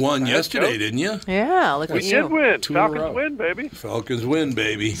coordinator? You won yesterday, didn't you? Yeah, look at you. We did win. Falcons win, baby. Falcons win,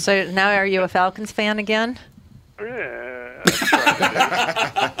 baby. So now are you a Falcons fan again? Yeah.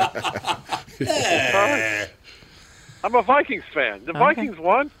 I'm a Vikings fan. The Vikings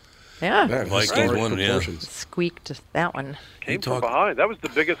won. Yeah. Vikings won, yeah. Squeaked that one. Came from behind. That was the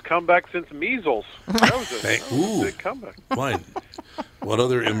biggest comeback since measles. That was a big comeback. Why? What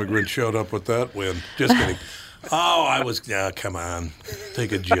other immigrant showed up with that win? Just kidding. Come on.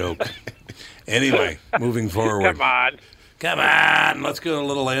 Take a joke. Anyway, moving forward. Come on. Let's go a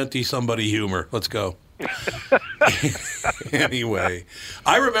little anti-somebody humor. Let's go. Anyway,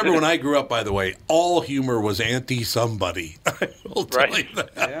 I remember when I grew up, by the way, all humor was anti-somebody. I will tell you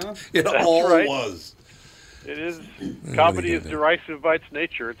that. Yeah. It all was. It is. Comedy is derisive by its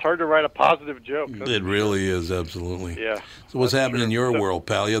nature. It's hard to write a positive joke. It really is, absolutely. Yeah. So what's happening in your world,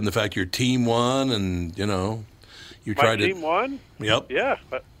 pal? And the fact your team won, and you tried My team won. Yep. Yeah,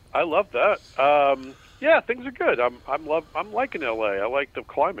 I love that. Yeah, things are good. I'm liking LA. I like the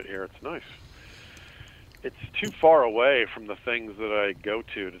climate here. It's nice. It's too far away from the things that I go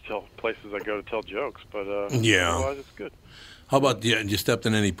to tell places I go to tell jokes, but otherwise it's good. How about you stepped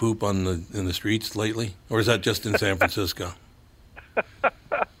in any poop in the streets lately, or is that just in San Francisco?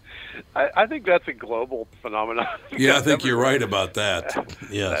 I think that's a global phenomenon. Yeah, I think you're right about that.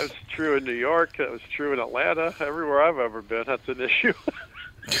 Yes. That was true in New York. That was true in Atlanta. Everywhere I've ever been, that's an issue.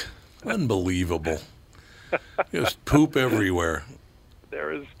 Unbelievable. There's poop everywhere.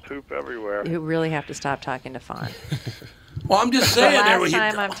 There is poop everywhere. You really have to stop talking to Fawn. Well, I'm just saying. Last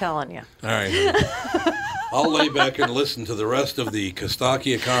time, I'm telling you. All right. I'll lay back and listen to the rest of the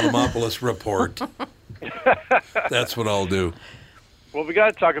Kostaki Economopoulos report. That's what I'll do. Well, we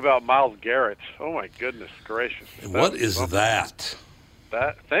got to talk about Myles Garrett. Oh, my goodness gracious. What is that?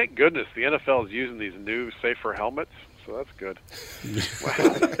 Thank goodness the NFL is using these new safer helmets, so that's good.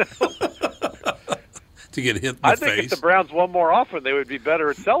 To get hit in the face. I think if the Browns won more often, they would be better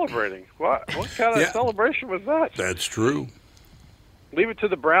at celebrating. What kind of celebration was that? That's true. Leave it to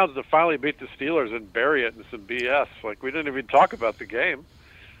the Browns to finally beat the Steelers and bury it in some BS. Like, we didn't even talk about the game,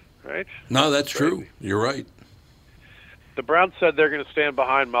 right? No, that's true. You're right. The Browns said they're going to stand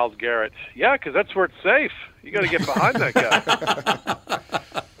behind Myles Garrett. Yeah, because that's where it's safe. You got to get behind that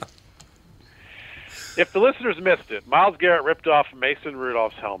guy. If the listeners missed it, Myles Garrett ripped off Mason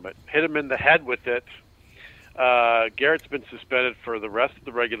Rudolph's helmet, hit him in the head with it. Garrett's been suspended for the rest of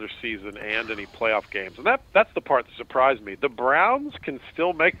the regular season and any playoff games. And that's the part that surprised me. The Browns can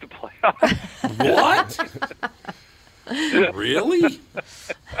still make the playoffs. What? Really?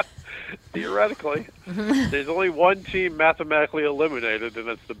 Theoretically. There's only one team mathematically eliminated, and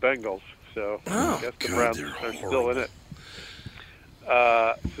it's the Bengals. So I guess the Browns are still in it.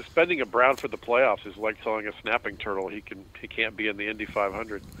 Suspending a Brown for the playoffs is like telling a snapping turtle he can't be in the Indy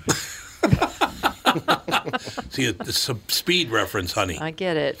 500. See, it's a speed reference, honey. I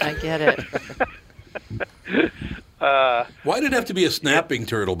get it. Why did it have to be a snapping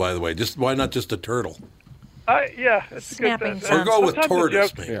turtle, by the way? Why not just a turtle? Yeah, it's snapping. A good or go with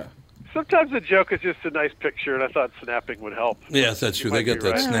tortoise, maybe. Yeah. Sometimes the joke is just a nice picture, and I thought snapping would help. Yes, that's true. They got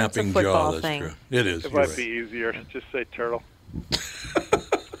that snapping jaw. That's true. It is. It might be easier. Just say turtle.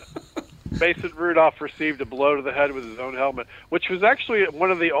 Mason Rudolph received a blow to the head with his own helmet, which was actually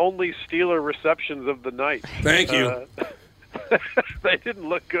one of the only Steeler receptions of the night. Thank you. They didn't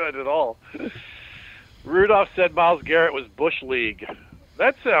look good at all. Rudolph said Myles Garrett was Bush League.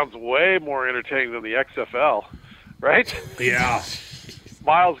 That sounds way more entertaining than the XFL, right? Yeah.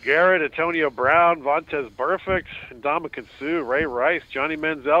 Myles Garrett, Antonio Brown, Vontaze Burfict, Ndamukong Suh, Ray Rice, Johnny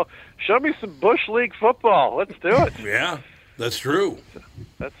Manziel. Show me some Bush League football. Let's do it. Yeah, that's true.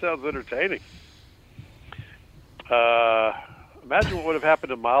 That sounds entertaining. Imagine what would have happened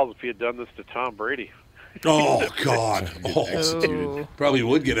to Myles if he had done this to Tom Brady. Oh, God. Probably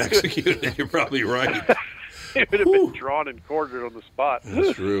would get executed. You're probably right. He would have been drawn and quartered on the spot.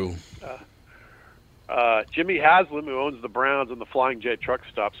 That's true. Jimmy Haslam, who owns the Browns and the Flying J truck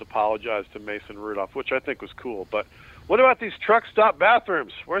stops, apologized to Mason Rudolph, which I think was cool. But what about these truck stop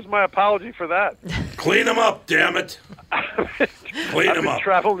bathrooms? Where's my apology for that? Clean them up, damn it. Clean them up. I've been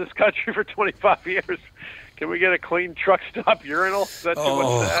traveling this country for 25 years. Can we get a clean truck stop urinal? Is that too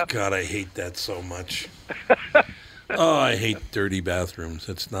much to ask? God, I hate that so much. I hate dirty bathrooms.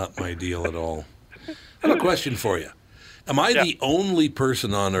 That's not my deal at all. I have a question for you. Am I the only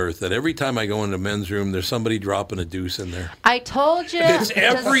person on earth that every time I go into a men's room, there's somebody dropping a deuce in there? I told you. It's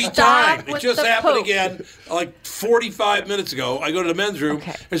every time. It just happened again like 45 minutes ago. I go to the men's room.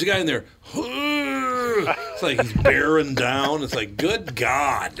 Okay. There's a guy in there. It's like he's bearing down. It's like, good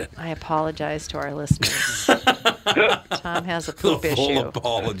God. I apologize to our listeners. Tom has a poop issue. Full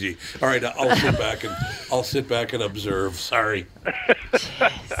apology. All right, I'll sit back and observe. Sorry.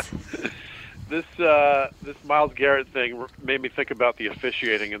 This Myles Garrett thing made me think about the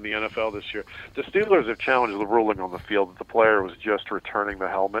officiating in the NFL this year. The Steelers have challenged the ruling on the field that the player was just returning the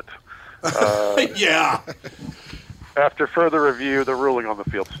helmet. Yeah. After further review, the ruling on the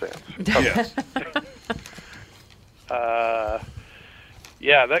field stands. Yes.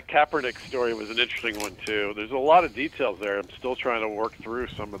 Yeah, that Kaepernick story was an interesting one too. There's a lot of details there. I'm still trying to work through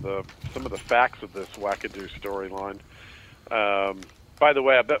some of the facts of this wackadoo storyline. By the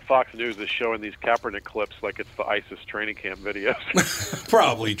way, I bet Fox News is showing these Kaepernick clips like it's the ISIS training camp videos.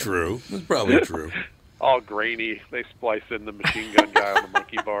 Probably true. It's probably true. All grainy. They splice in the machine gun guy on the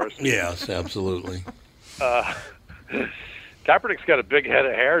monkey bars. Yes, absolutely. Kaepernick's got a big head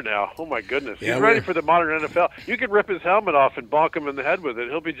of hair now. Oh, my goodness. Yeah, He's ready for the modern NFL. You could rip his helmet off and bonk him in the head with it.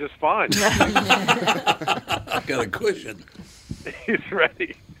 He'll be just fine. Got a cushion. He's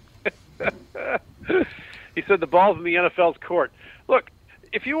ready. He said the ball's in the NFL's court. Look,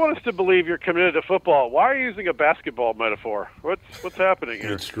 if you want us to believe you're committed to football, why are you using a basketball metaphor? What's happening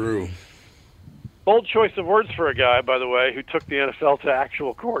here? It's true. Bold choice of words for a guy, by the way, who took the NFL to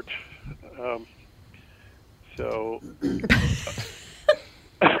actual court.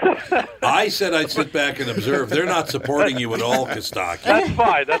 I said I'd sit back and observe. They're not supporting you at all, Kostaki. That's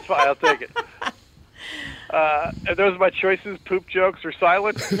fine. I'll take it. And those are my choices, poop jokes or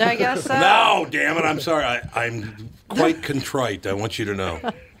silence? I guess so. No, damn it. I'm sorry. I'm quite contrite. I want you to know.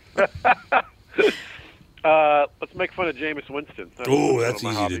 Let's make fun of Jameis Winston. Oh, that's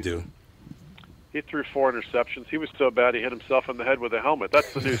easy to do. He threw 4 interceptions. He was so bad he hit himself in the head with a helmet.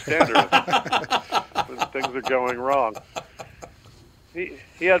 That's the new standard when things are going wrong.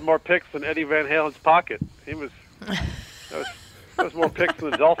 He had more picks than Eddie Van Halen's pocket. That was more picks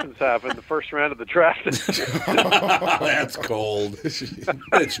than the Dolphins have in the first round of the draft. That's cold.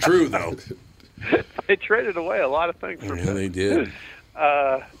 It's true, though. They traded away a lot of things for they did.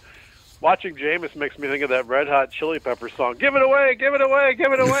 Watching Jameis makes me think of that Red Hot Chili Pepper song. Give it away, give it away,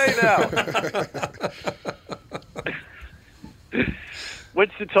 give it away now.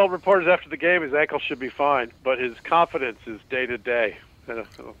 Winston told reporters after the game his ankle should be fine, but his confidence is day to day. I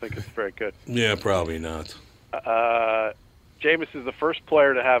don't think it's very good. Yeah, probably not. Jameis is the first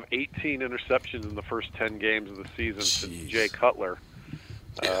player to have 18 interceptions in the first 10 games of the season since Jay Cutler.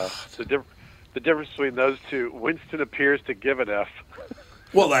 The difference between those two, Winston appears to give an F.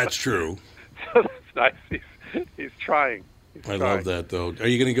 Well, that's true. So that's nice. He's trying. I love that, though. Are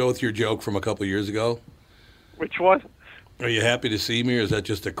you going to go with your joke from a couple years ago? Which one? Are you happy to see me, or is that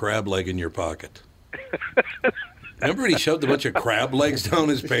just a crab leg in your pocket? Remember he shoved a bunch of crab legs down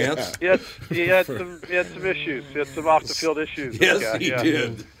his pants? Yes, he had some issues. He had some off-the-field issues. Yes, he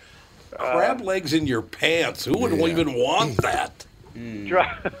did. Crab legs in your pants. Who would even want that?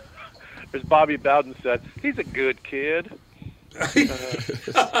 As Bobby Bowden said, he's a good kid.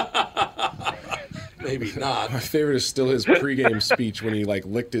 Maybe not. My favorite is still his pregame speech when he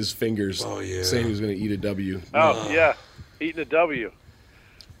licked his fingers, saying he was going to eat a W. Oh yeah, eating a W.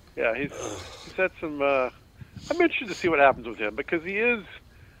 Yeah, he's had some. I'm interested to see what happens with him because he is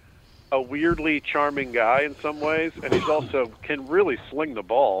a weirdly charming guy in some ways, and he's also can really sling the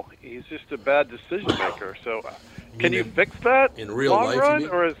ball. He's just a bad decision maker. So, can you fix that in real long life, run,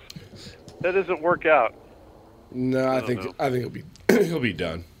 or that doesn't work out? No, I think he'll be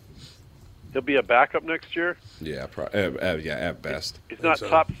done. He'll be a backup next year? Yeah, at best. He's not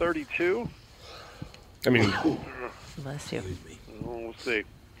top 32? I mean... Bless you. We'll see.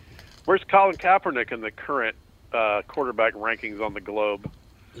 Where's Colin Kaepernick in the current quarterback rankings on the globe?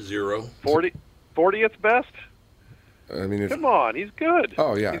 0. 40th best? I mean, come on, he's good.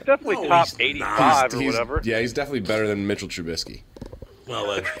 Oh, yeah. He's definitely top 85 or whatever. Yeah, he's definitely better than Mitchell Trubisky.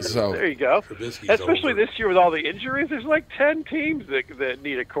 Well, there you go. Especially this year with all the injuries, there's 10 teams that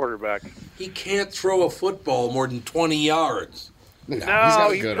need a quarterback. He can't throw a football more than 20 yards. No, he's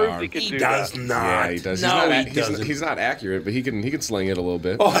got a good arm. He does not. Yeah, he does. No, he doesn't. He's not accurate, but he can sling it a little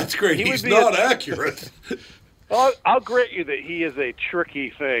bit. Oh, that's great. He's not accurate. Well, I'll grant you that he is a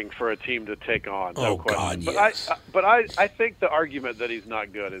tricky thing for a team to take on. No question. God, yes. But I think the argument that he's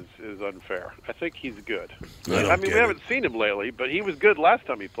not good is unfair. I think he's good. I mean, we haven't seen him lately, but he was good last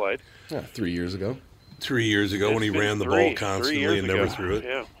time he played. Yeah, 3 years ago. 3 years ago when he ran the ball constantly and never threw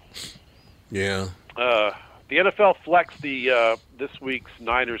it. Yeah. The NFL flexed this week's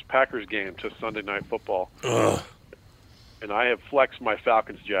Niners-Packers game to Sunday Night Football. And I have flexed my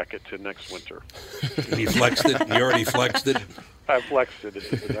Falcons jacket to next winter. You flexed it? You already flexed it? I flexed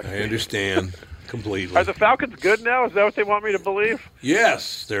it. I understand completely. Are the Falcons good now? Is that what they want me to believe?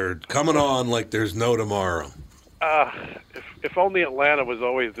 Yes, they're coming on like there's no tomorrow. If only Atlanta was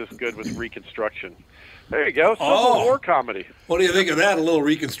always this good with reconstruction. There you go, Civil War comedy. What do you think of that? A little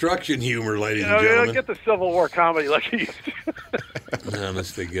reconstruction humor, ladies and gentlemen. You don't get the Civil War comedy like you used to.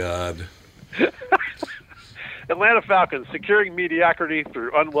 Honest to God. Atlanta Falcons securing mediocrity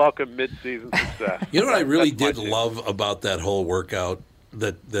through unwelcome midseason success. You know what I really did love about that whole workout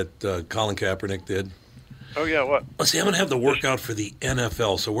that Colin Kaepernick did? Oh, yeah, what? Let's see, I'm going to have the workout for the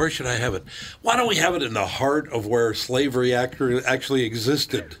NFL, so where should I have it? Why don't we have it in the heart of where slavery actually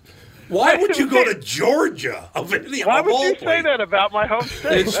existed? Why would you go to Georgia? Why would you say that about my home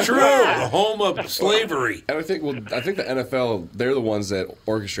state? It's true, the home of slavery. And I think the NFL, they're the ones that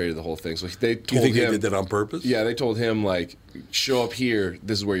orchestrated the whole thing. So they told him, they did that on purpose? Yeah, they told him show up here.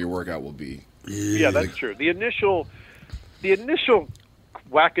 This is where your workout will be. Yeah, that's true. The initial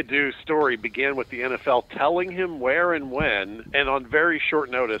wackadoo story began with the NFL telling him where and when, and on very short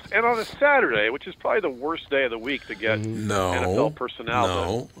notice, and on a Saturday, which is probably the worst day of the week to get NFL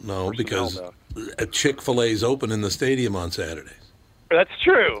personnel. Because Chick-fil-A's open in the stadium on Saturdays. That's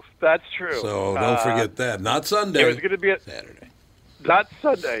true. That's true. So don't forget that. Not Sunday. It was going to be Saturday. Not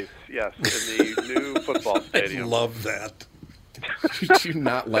Sundays, yes, in the new football stadium. I love that. Would you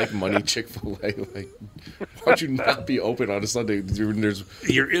not like money Chick-fil-A? Like, why'd you not be open on a Sunday? You're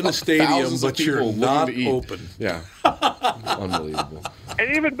in a stadium, but you're not open. Yeah. Unbelievable.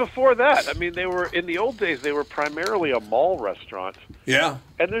 And even before that, I mean, in the old days, they were primarily a mall restaurant. Yeah.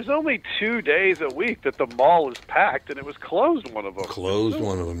 And there's only 2 days a week that the mall is packed, and it was closed one of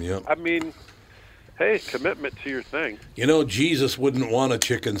them. Yep. I mean, hey, commitment to your thing. You know, Jesus wouldn't want a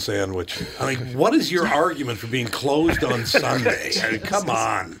chicken sandwich. I mean, what is your argument for being closed on Sunday? I mean, come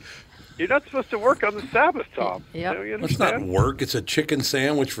on. You're not supposed to work on the Sabbath, Tom. Yep. It's not work. It's a chicken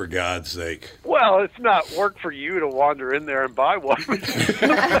sandwich, for God's sake. Well, it's not work for you to wander in there and buy one.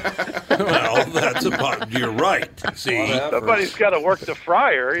 Well, that's you're right. See, somebody's got to work the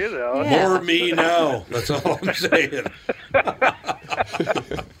fryer, you know. Yeah. More me now. That's all I'm saying.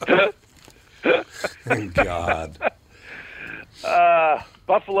 Thank God.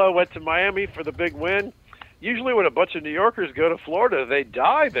 Buffalo went to Miami for the big win. Usually when a bunch of New Yorkers go to Florida, they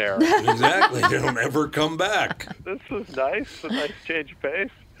die there. Exactly. They don't ever come back. This is nice. A nice change of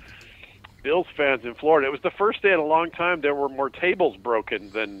pace. Bills fans in Florida. It was the first day in a long time there were more tables broken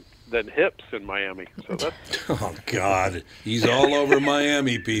than hips in Miami. So that's... Oh, God. He's all over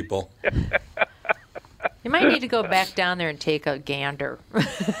Miami, people. You might need to go back down there and take a gander.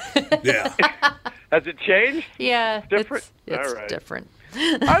 Yeah. Has it changed? Yeah. It's different? It's all right. different.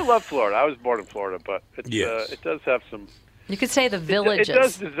 I love Florida. I was born in Florida, but it does have some... You could say the Villages. It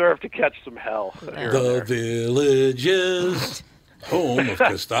does deserve to catch some hell. The Villages, home of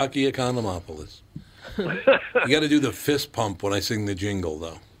Kostaki Economopoulos. You got to do the fist pump when I sing the jingle,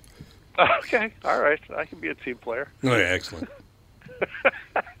 though. Okay. All right. I can be a team player. Okay, excellent.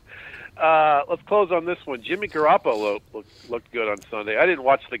 Let's close on this one. Jimmy Garoppolo looked good on Sunday. I didn't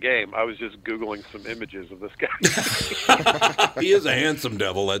watch the game. I was just Googling some images of this guy. He is a handsome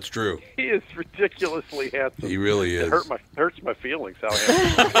devil, that's true. He is ridiculously handsome. He really is. It hurts my feelings how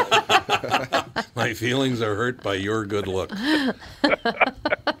handsome. My feelings are hurt by your good look.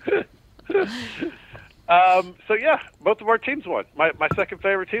 So, yeah, both of our teams won. My second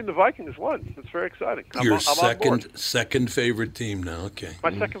favorite team, the Vikings, won. It's very exciting. Your I'm second favorite team now, okay.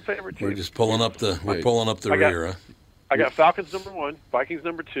 My second favorite team. We're just pulling up the rear, huh? I got Falcons number 1, Vikings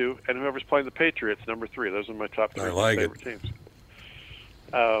number 2, and whoever's playing the Patriots number 3. Those are my top 3 favorite teams.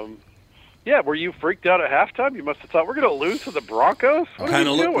 Yeah, were you freaked out at halftime? You must have thought, we're going to lose to the Broncos? Kind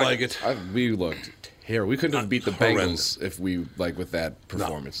of looked like it. We looked terrible. We couldn't have beat the Bengals if we, with that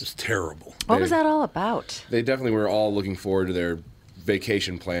performance. No, it's terrible. What was that all about? They definitely were all looking forward to their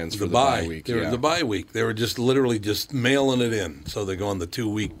vacation plans for the bye week. They were the bye week. They were just literally just mailing it in. So they go on the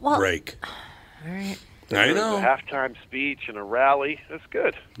 2-week break. All right. I know. A halftime speech and a rally. That's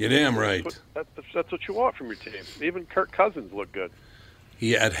good. You're damn right. That's what you want from your team. Even Kirk Cousins looked good.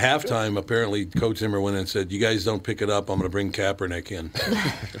 At halftime, apparently, Coach Zimmer went in and said, "You guys don't pick it up, I'm going to bring Kaepernick in."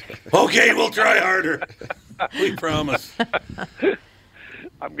 Okay, we'll try harder. We promise.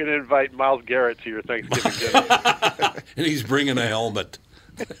 I'm going to invite Myles Garrett to your Thanksgiving dinner. And he's bringing a helmet.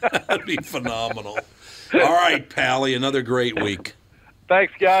 That'd be phenomenal. All right, Pally, another great week.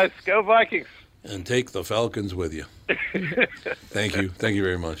 Thanks, guys. Go Vikings. And take the Falcons with you. Thank you. Thank you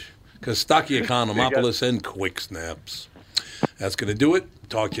very much. Kostaki Economopoulos and Quick Snaps. That's going to do it.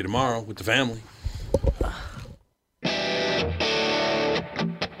 Talk to you tomorrow with the family.